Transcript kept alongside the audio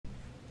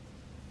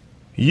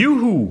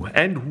Yoo-hoo,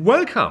 and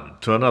welcome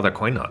to another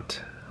coin hunt.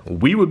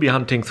 We will be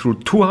hunting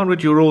through 200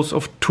 euros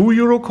of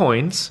 €2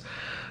 coins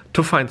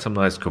to find some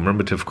nice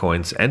commemorative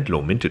coins and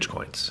low mintage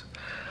coins.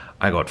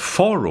 I got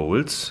 4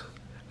 rolls,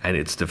 and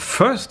it's the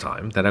first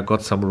time that I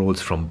got some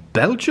rolls from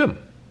Belgium.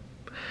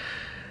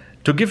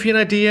 To give you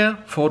an idea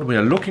for what we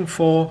are looking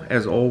for,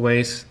 as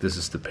always, this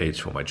is the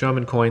page for my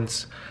German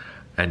coins.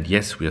 And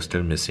yes, we are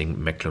still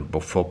missing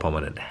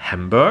Mecklenburg-Vorpommern and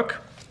Hamburg.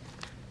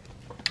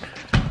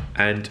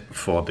 And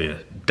for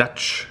the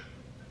Dutch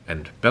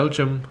and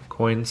Belgium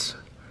coins,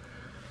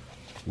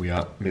 we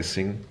are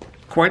missing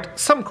quite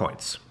some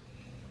coins.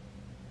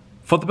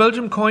 For the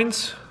Belgium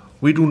coins,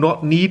 we do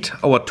not need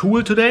our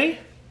tool today,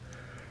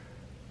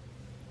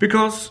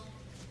 because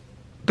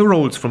the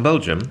rolls from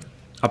Belgium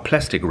are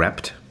plastic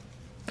wrapped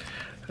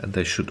and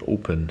they should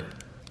open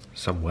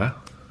somewhere.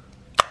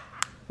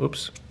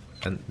 Oops,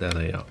 and there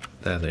they are.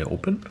 There they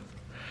open.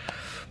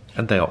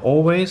 And they are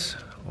always,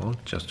 well,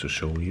 just to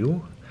show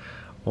you,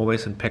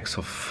 always in packs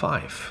of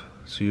 5.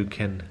 So you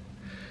can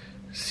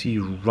see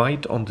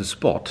right on the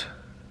spot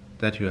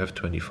that you have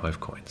 25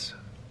 coins.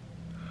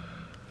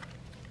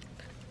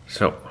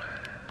 So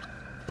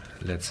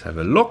let's have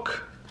a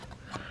look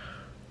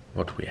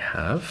what we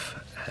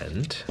have,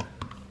 and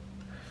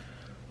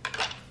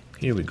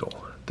here we go.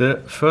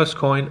 The first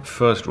coin,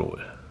 first roll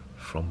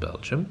from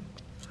Belgium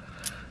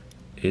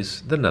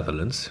is the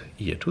Netherlands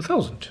year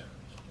 2000.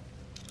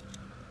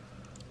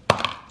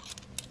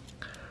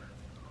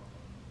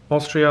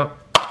 Austria,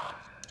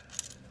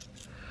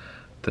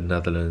 the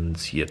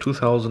Netherlands year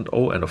 2000.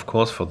 Oh, and of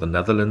course for the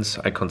Netherlands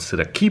I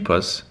consider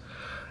keepers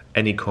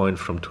any coin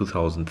from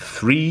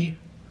 2003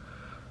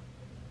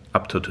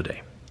 up to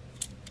today.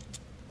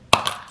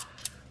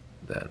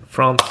 Then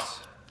France,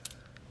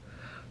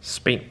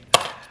 Spain,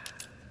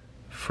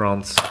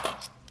 France,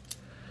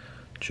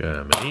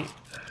 Germany,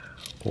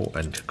 oh,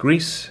 and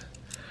Greece.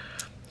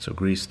 So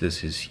Greece,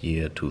 this is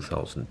year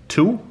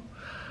 2002.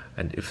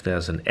 And if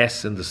there's an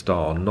S in the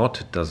star or not,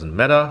 it doesn't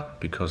matter,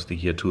 because the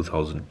year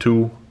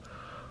 2002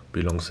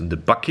 belongs in the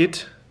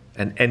bucket,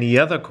 and any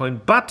other coin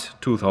but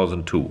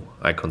 2002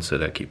 I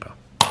consider a keeper.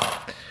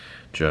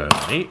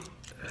 Germany,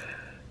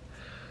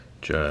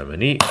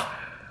 Germany,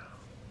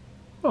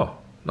 oh,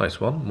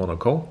 nice one,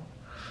 Monaco,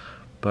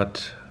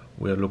 but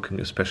we're looking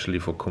especially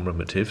for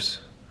commemoratives,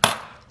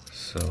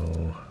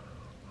 so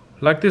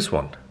like this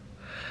one.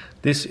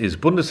 This is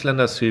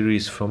Bundesländer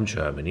series from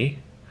Germany,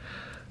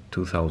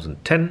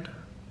 2010,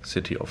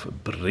 city of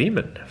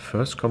Bremen,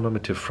 first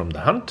commemorative from the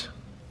hunt.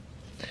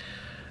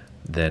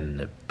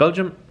 Then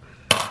Belgium,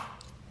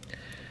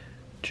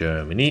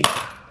 Germany,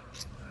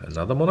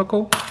 another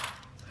Monaco.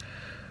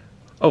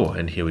 Oh,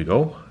 and here we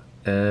go.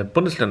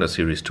 Bundesländer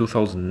series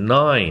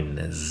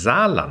 2009,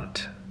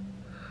 Saarland.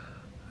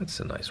 That's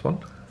a nice one.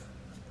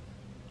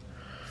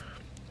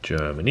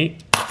 Germany,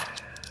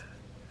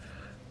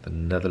 the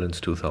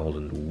Netherlands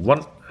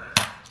 2001.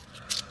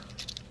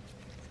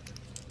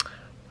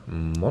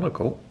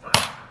 Monaco,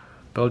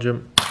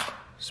 Belgium,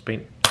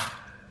 Spain,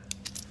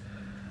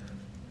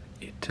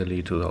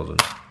 Italy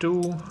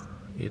 2002,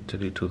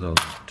 Italy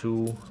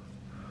 2002,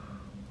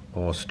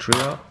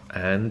 Austria,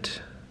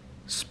 and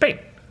Spain.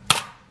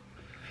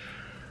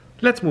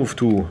 Let's move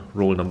to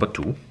roll number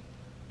 2,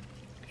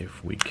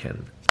 if we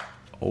can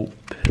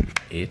open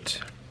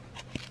it.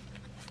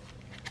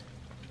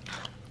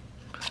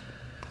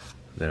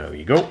 There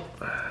we go.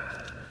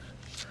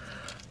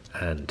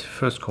 And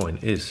first coin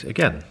is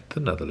again the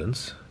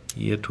Netherlands,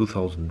 year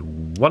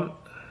 2001.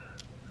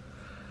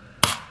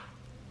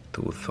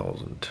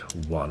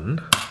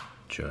 2001,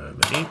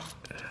 Germany,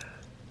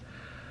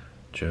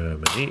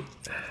 Germany.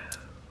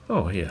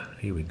 Oh, here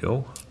we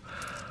go.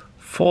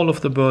 Fall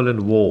of the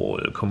Berlin Wall,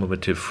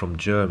 commemorative from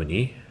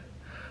Germany.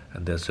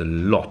 And there's a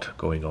lot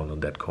going on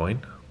that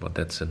coin, but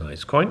that's a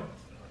nice coin.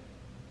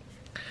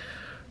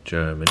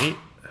 Germany,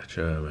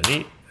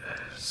 Germany,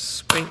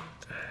 Spain,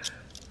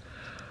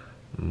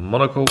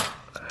 Monaco,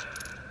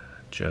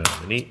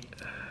 Germany,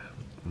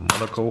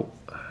 Monaco,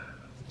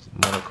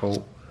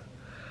 Monaco,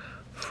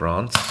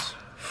 France,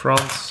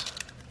 France,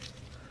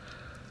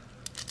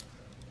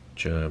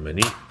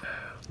 Germany,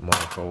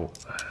 Monaco,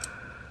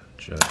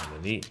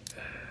 Germany,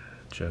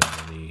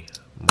 Germany,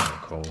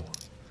 Monaco,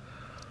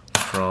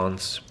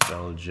 France,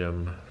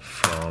 Belgium,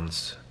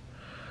 France,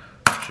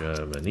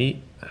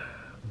 Germany,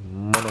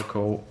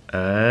 Monaco,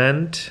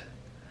 and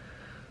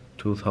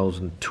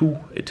 2002,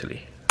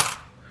 Italy.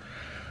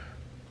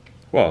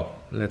 Well,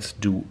 let's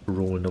do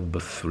roll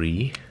number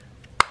 3.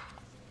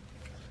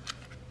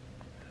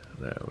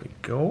 There we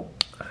go.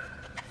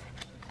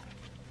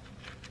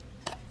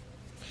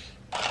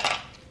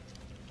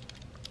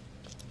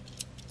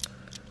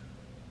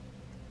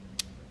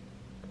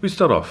 We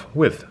start off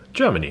with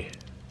Germany.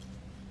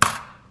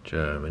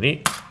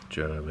 Germany,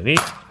 Germany.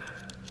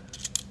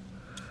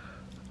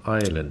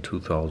 Ireland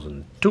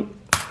 2002.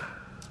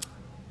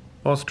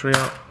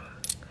 Austria.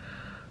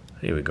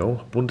 Here we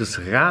go.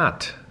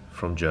 Bundesrat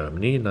from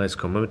Germany. Nice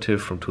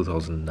commemorative from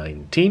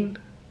 2019.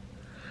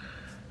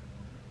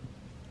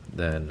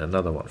 Then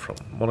another one from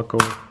Monaco,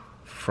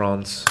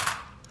 France,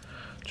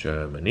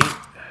 Germany,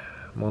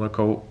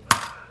 Monaco,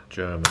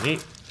 Germany,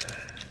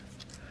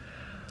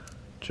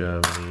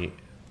 Germany,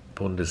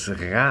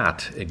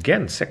 Bundesrat,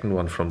 again, second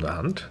one from the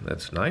hand,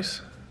 that's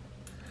nice.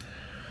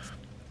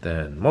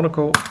 Then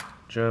Monaco,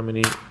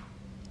 Germany,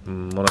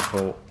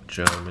 Monaco,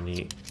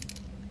 Germany,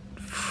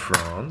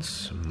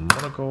 France,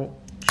 Monaco,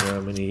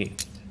 Germany,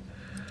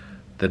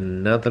 the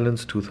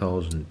Netherlands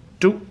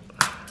 2002,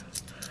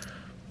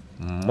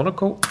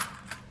 Monaco,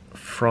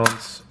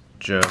 France,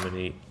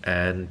 Germany,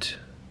 and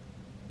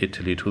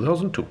Italy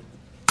 2002.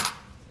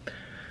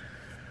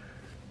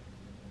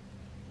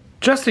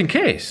 Just in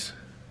case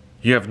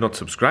you have not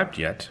subscribed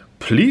yet,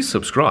 please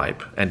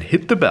subscribe and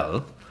hit the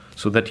bell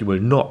so that you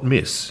will not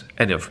miss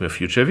any of my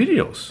future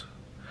videos.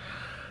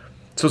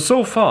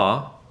 So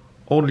far,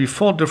 only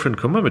 4 different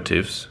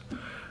commemoratives.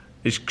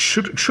 It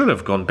should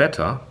have gone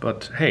better,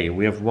 but hey,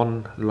 we have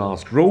one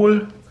last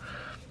roll.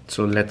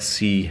 So let's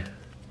see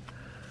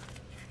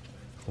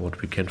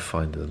what we can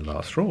find in the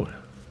last roll.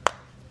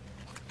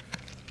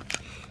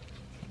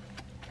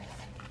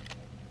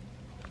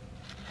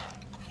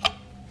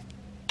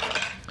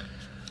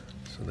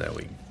 So there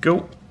we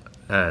go.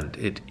 And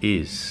it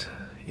is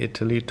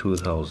Italy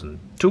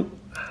 2002,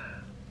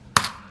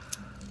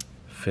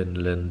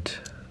 Finland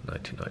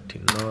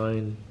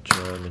 1999,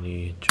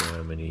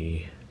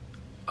 Germany,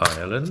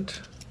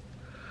 Ireland,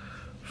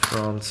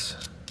 France,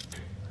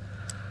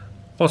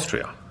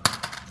 Austria.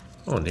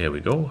 Oh, and here we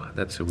go.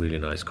 That's a really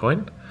nice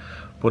coin.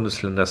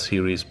 Bundesländer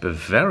series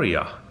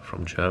Bavaria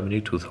from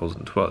Germany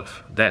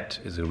 2012. That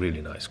is a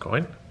really nice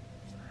coin.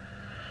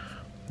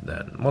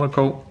 Then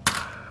Monaco,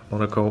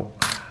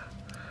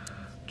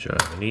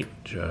 Germany,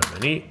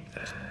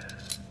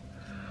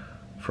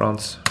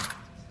 France,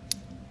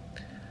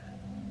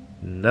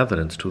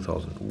 Netherlands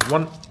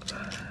 2001,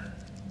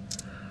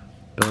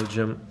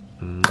 Belgium,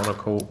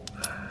 Monaco,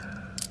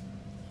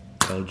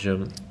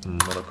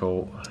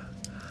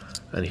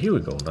 and here we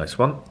go, nice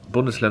one.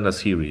 Bundesländer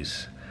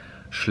series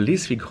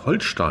Schleswig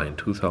Holstein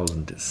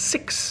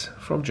 2006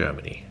 from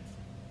Germany.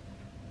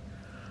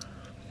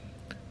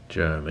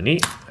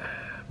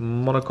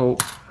 Monaco,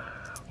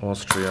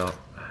 Austria,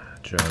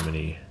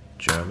 Germany,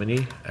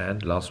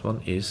 and last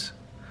one is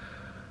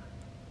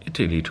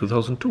Italy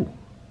 2002.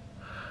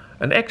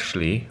 And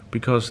actually,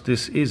 because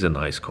this is a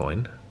nice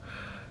coin,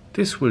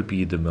 this will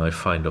be my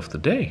find of the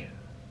day.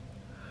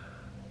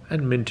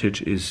 And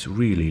mintage is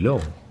really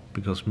low,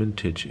 because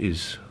mintage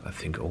is, I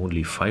think,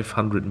 only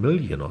 500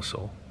 million or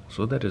so.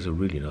 So that is a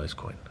really nice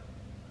coin.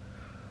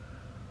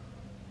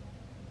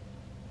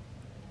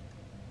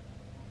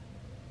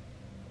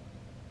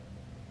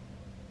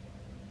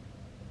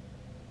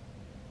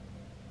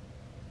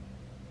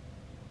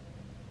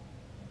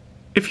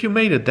 If you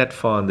made it that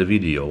far in the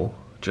video,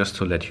 just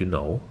to let you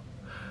know,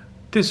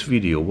 this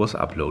video was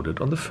uploaded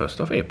on the 1st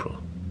of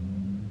April.